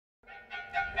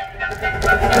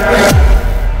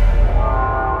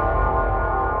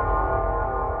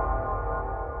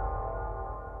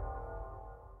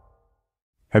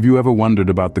Have you ever wondered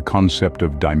about the concept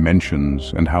of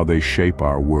dimensions and how they shape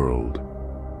our world?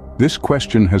 This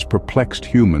question has perplexed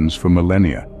humans for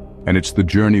millennia, and it's the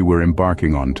journey we're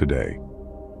embarking on today.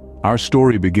 Our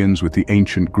story begins with the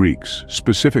ancient Greeks,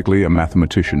 specifically a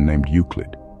mathematician named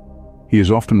Euclid. He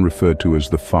is often referred to as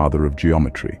the father of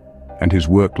geometry, and his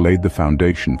work laid the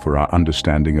foundation for our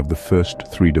understanding of the first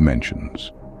three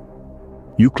dimensions.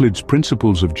 Euclid's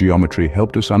principles of geometry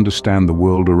helped us understand the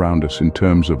world around us in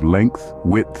terms of length,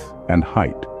 width, and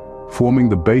height, forming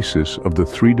the basis of the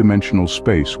three-dimensional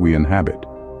space we inhabit.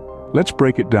 Let's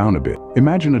break it down a bit.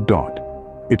 Imagine a dot.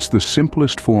 It's the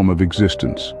simplest form of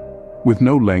existence, with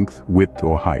no length, width,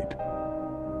 or height.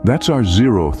 That's our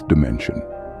zeroth dimension.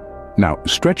 Now,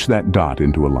 stretch that dot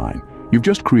into a line. You've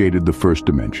just created the first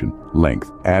dimension, length.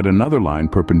 Add another line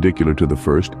perpendicular to the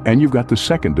first, and you've got the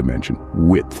second dimension,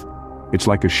 width. It's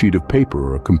like a sheet of paper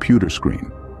or a computer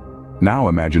screen. Now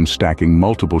imagine stacking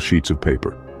multiple sheets of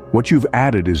paper. What you've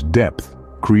added is depth,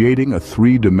 creating a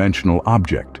three-dimensional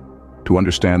object. To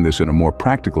understand this in a more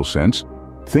practical sense,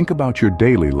 think about your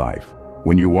daily life.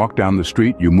 When you walk down the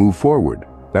street, you move forward.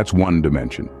 That's one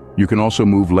dimension. You can also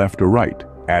move left or right,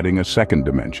 adding a second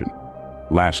dimension.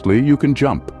 Lastly, you can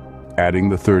jump, adding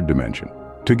the third dimension.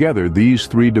 Together, these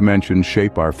three dimensions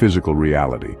shape our physical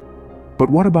reality. But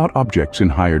what about objects in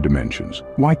higher dimensions?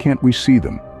 Why can't we see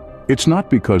them? It's not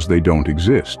because they don't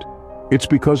exist. It's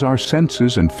because our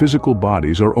senses and physical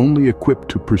bodies are only equipped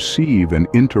to perceive and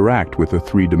interact with a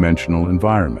three-dimensional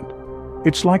environment.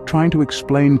 It's like trying to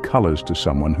explain colors to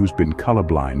someone who's been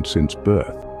colorblind since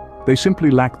birth. They simply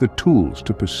lack the tools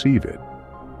to perceive it.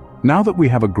 Now that we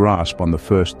have a grasp on the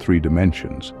first three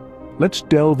dimensions, let's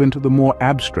delve into the more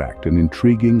abstract and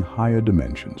intriguing higher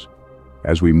dimensions.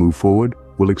 As we move forward,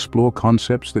 we'll explore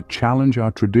concepts that challenge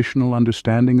our traditional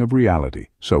understanding of reality.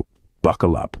 So,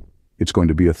 buckle up. It's going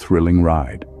to be a thrilling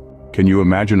ride. Can you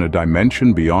imagine a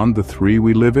dimension beyond the three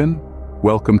we live in?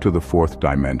 Welcome to the fourth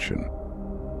dimension.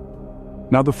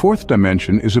 Now, the fourth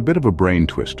dimension is a bit of a brain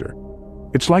twister.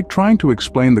 It's like trying to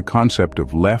explain the concept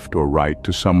of left or right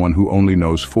to someone who only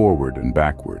knows forward and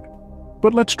backward.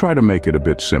 But let's try to make it a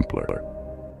bit simpler.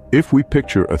 If we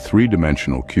picture a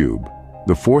three-dimensional cube,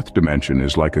 the fourth dimension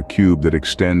is like a cube that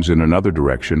extends in another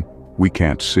direction we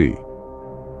can't see.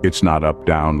 It's not up,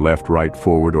 down, left, right,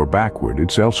 forward, or backward,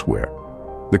 it's elsewhere.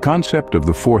 The concept of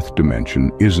the fourth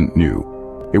dimension isn't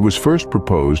new. It was first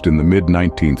proposed in the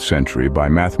mid-19th century by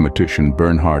mathematician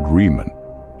Bernhard Riemann.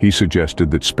 He suggested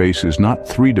that space is not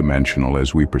three-dimensional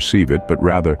as we perceive it, but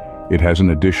rather it has an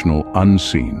additional,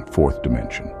 unseen fourth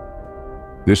dimension.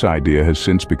 This idea has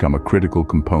since become a critical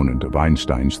component of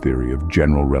Einstein's theory of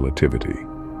general relativity,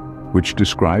 which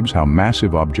describes how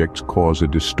massive objects cause a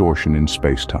distortion in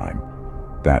space-time,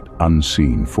 that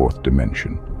unseen fourth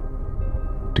dimension.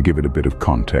 To give it a bit of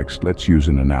context, let's use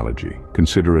an analogy.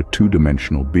 Consider a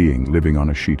two-dimensional being living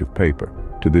on a sheet of paper.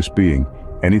 To this being,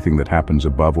 anything that happens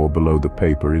above or below the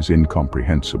paper is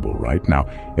incomprehensible, right? Now,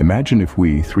 imagine if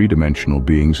we, three-dimensional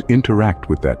beings, interact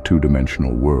with that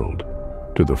two-dimensional world.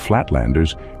 To the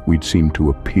flatlanders, we'd seem to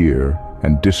appear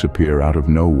and disappear out of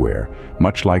nowhere,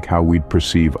 much like how we'd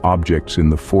perceive objects in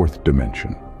the fourth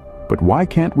dimension. But why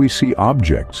can't we see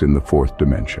objects in the fourth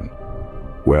dimension?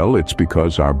 Well, it's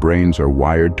because our brains are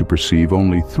wired to perceive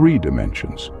only three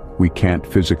dimensions. We can't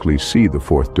physically see the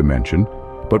fourth dimension,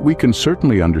 but we can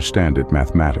certainly understand it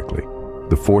mathematically.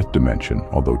 The fourth dimension,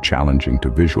 although challenging to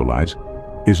visualize,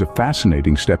 is a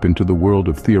fascinating step into the world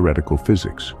of theoretical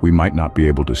physics. We might not be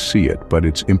able to see it, but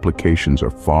its implications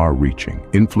are far-reaching,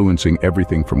 influencing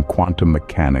everything from quantum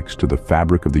mechanics to the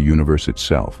fabric of the universe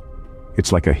itself.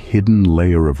 It's like a hidden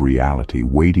layer of reality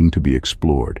waiting to be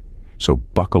explored. So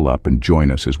buckle up and join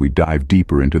us as we dive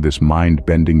deeper into this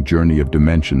mind-bending journey of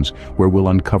dimensions, where we'll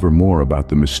uncover more about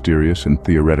the mysterious and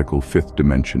theoretical fifth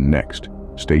dimension next.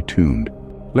 Stay tuned.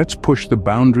 Let's push the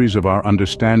boundaries of our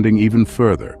understanding even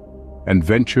further and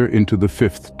venture into the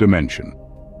fifth dimension.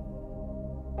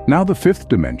 Now, the fifth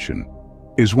dimension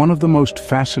is one of the most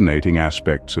fascinating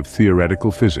aspects of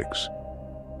theoretical physics.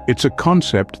 It's a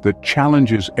concept that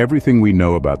challenges everything we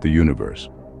know about the universe.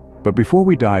 But before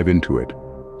we dive into it,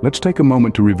 let's take a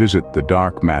moment to revisit the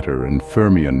dark matter and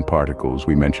fermion particles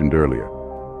we mentioned earlier.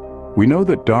 We know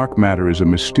that dark matter is a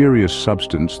mysterious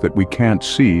substance that we can't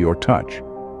see or touch,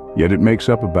 yet it makes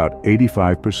up about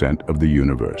 85% of the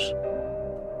universe.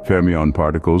 Fermion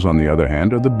particles, on the other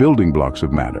hand, are the building blocks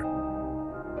of matter.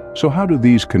 So how do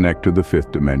these connect to the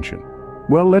fifth dimension?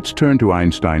 Well, let's turn to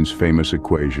Einstein's famous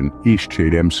equation, E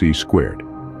equals mc squared.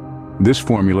 This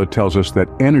formula tells us that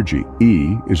energy,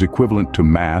 E, is equivalent to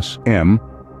mass, m,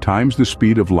 times the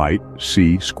speed of light,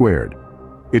 c squared.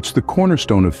 It's the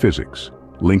cornerstone of physics.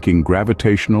 linking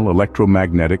gravitational,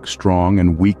 electromagnetic, strong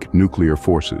and weak nuclear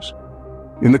forces.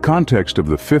 In the context of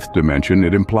the fifth dimension,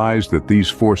 it implies that these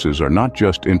forces are not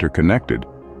just interconnected,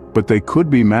 but they could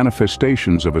be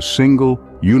manifestations of a single,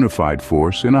 unified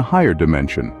force in a higher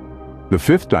dimension. The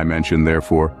fifth dimension,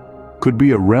 therefore, could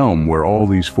be a realm where all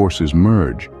these forces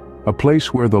merge, a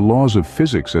place where the laws of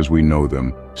physics as we know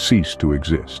them cease to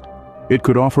exist. It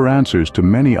could offer answers to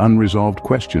many unresolved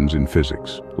questions in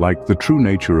physics, like the true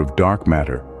nature of dark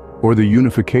matter or the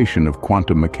unification of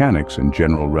quantum mechanics and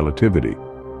general relativity.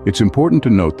 It's important to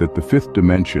note that the fifth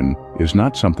dimension is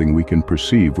not something we can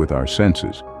perceive with our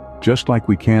senses. Just like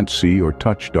we can't see or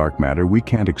touch dark matter, we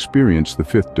can't experience the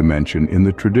fifth dimension in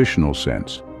the traditional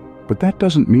sense. But that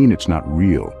doesn't mean it's not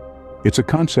real. It's a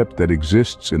concept that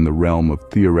exists in the realm of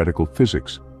theoretical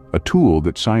physics, a tool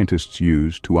that scientists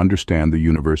use to understand the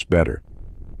universe better.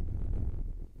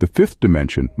 The fifth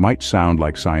dimension might sound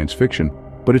like science fiction,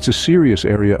 but it's a serious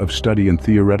area of study in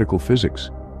theoretical physics.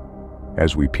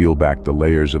 As we peel back the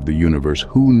layers of the universe,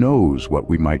 who knows what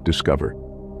we might discover?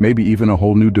 Maybe even a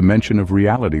whole new dimension of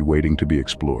reality waiting to be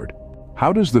explored.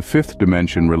 How does the fifth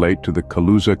dimension relate to the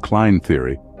Kaluza-Klein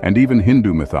theory and even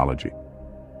Hindu mythology?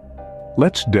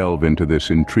 Let's delve into this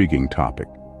intriguing topic.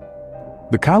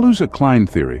 The Kaluza-Klein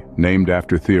theory, named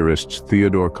after theorists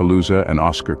Theodore Kaluza and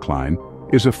Oscar Klein,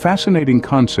 is a fascinating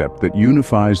concept that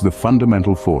unifies the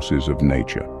fundamental forces of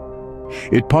nature.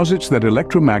 It posits that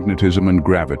electromagnetism and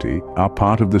gravity are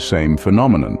part of the same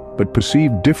phenomenon, but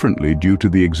perceived differently due to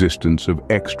the existence of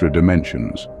extra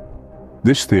dimensions.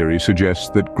 This theory suggests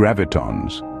that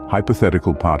gravitons,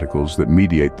 hypothetical particles that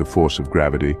mediate the force of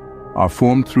gravity, are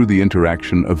formed through the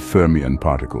interaction of fermion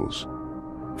particles.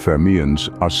 Fermions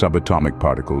are subatomic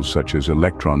particles such as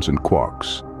electrons and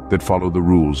quarks that follow the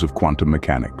rules of quantum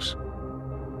mechanics.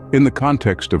 In the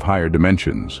context of higher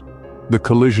dimensions, the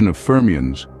collision of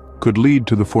fermions could lead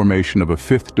to the formation of a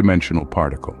fifth-dimensional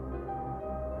particle.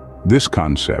 This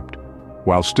concept,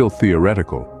 while still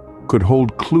theoretical, could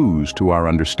hold clues to our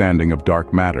understanding of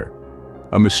dark matter,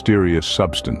 a mysterious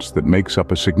substance that makes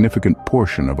up a significant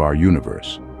portion of our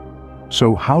universe.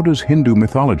 So how does Hindu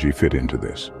mythology fit into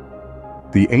this?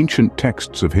 The ancient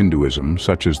texts of Hinduism,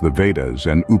 such as the Vedas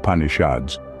and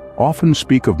Upanishads, often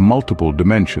speak of multiple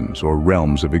dimensions or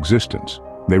realms of existence.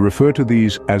 They refer to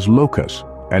these as lokas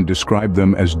and describe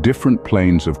them as different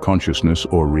planes of consciousness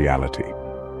or reality.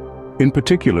 In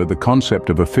particular, the concept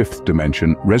of a fifth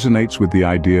dimension resonates with the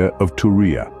idea of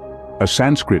turiya, a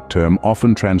Sanskrit term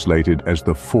often translated as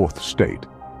the fourth state.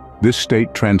 This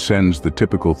state transcends the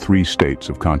typical three states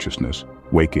of consciousness,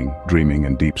 waking, dreaming,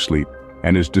 and deep sleep,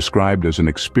 and is described as an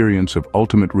experience of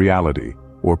ultimate reality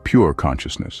or pure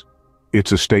consciousness.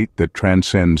 It's a state that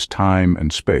transcends time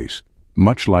and space,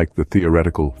 much like the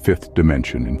theoretical fifth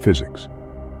dimension in physics.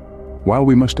 While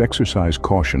we must exercise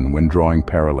caution when drawing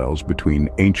parallels between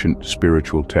ancient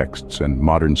spiritual texts and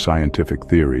modern scientific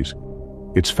theories,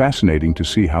 it's fascinating to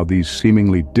see how these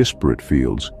seemingly disparate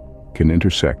fields can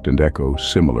intersect and echo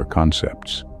similar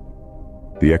concepts.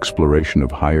 The exploration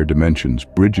of higher dimensions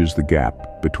bridges the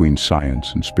gap between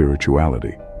science and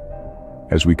spirituality.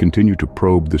 As we continue to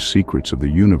probe the secrets of the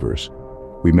universe,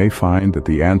 we may find that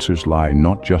the answers lie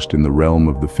not just in the realm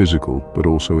of the physical, but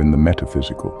also in the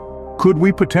metaphysical. Could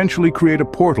we potentially create a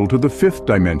portal to the fifth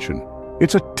dimension?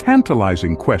 It's a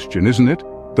tantalizing question, isn't it?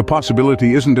 The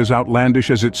possibility isn't as outlandish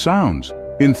as it sounds.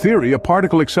 In theory, a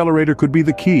particle accelerator could be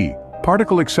the key.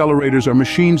 Particle accelerators are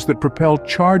machines that propel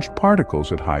charged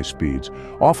particles at high speeds,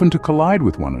 often to collide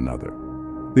with one another.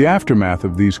 The aftermath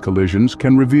of these collisions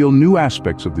can reveal new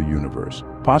aspects of the universe,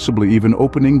 possibly even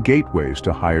opening gateways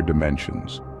to higher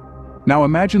dimensions. Now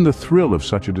imagine the thrill of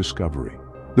such a discovery.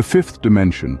 The fifth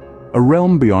dimension, a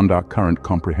realm beyond our current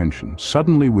comprehension,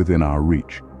 suddenly within our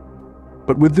reach.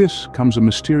 But with this comes a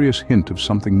mysterious hint of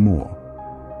something more.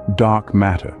 Dark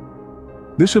matter.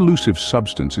 This elusive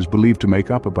substance is believed to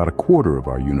make up about a quarter of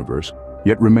our universe,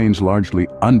 yet remains largely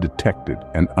undetected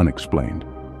and unexplained.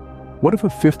 What if a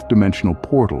fifth-dimensional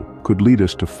portal could lead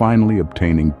us to finally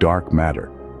obtaining dark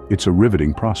matter? It's a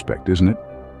riveting prospect, isn't it?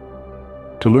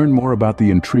 To learn more about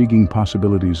the intriguing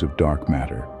possibilities of dark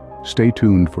matter, stay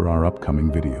tuned for our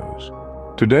upcoming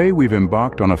videos. Today we've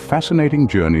embarked on a fascinating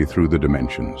journey through the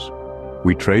dimensions.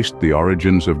 We traced the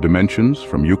origins of dimensions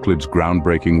from Euclid's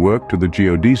groundbreaking work to the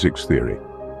geodesics theory,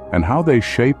 and how they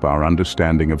shape our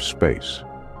understanding of space.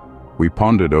 We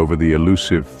pondered over the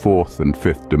elusive fourth and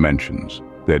fifth dimensions,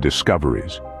 their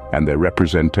discoveries, and their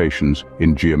representations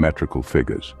in geometrical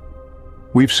figures.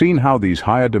 We've seen how these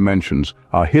higher dimensions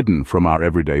are hidden from our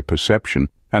everyday perception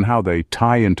and how they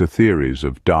tie into theories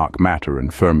of dark matter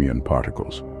and fermion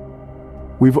particles.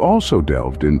 We've also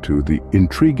delved into the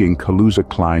intriguing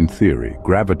Kaluza-Klein theory,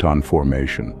 graviton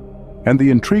formation, and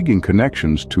the intriguing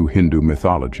connections to Hindu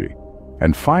mythology.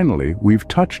 And finally, we've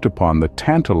touched upon the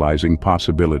tantalizing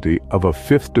possibility of a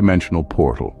fifth-dimensional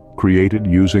portal created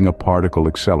using a particle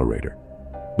accelerator.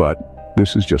 But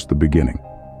this is just the beginning.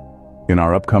 In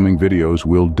our upcoming videos,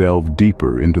 we'll delve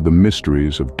deeper into the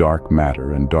mysteries of dark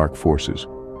matter and dark forces.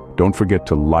 Don't forget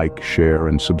to like, share,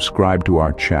 and subscribe to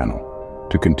our channel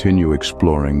to continue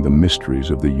exploring the mysteries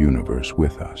of the universe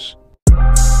with us.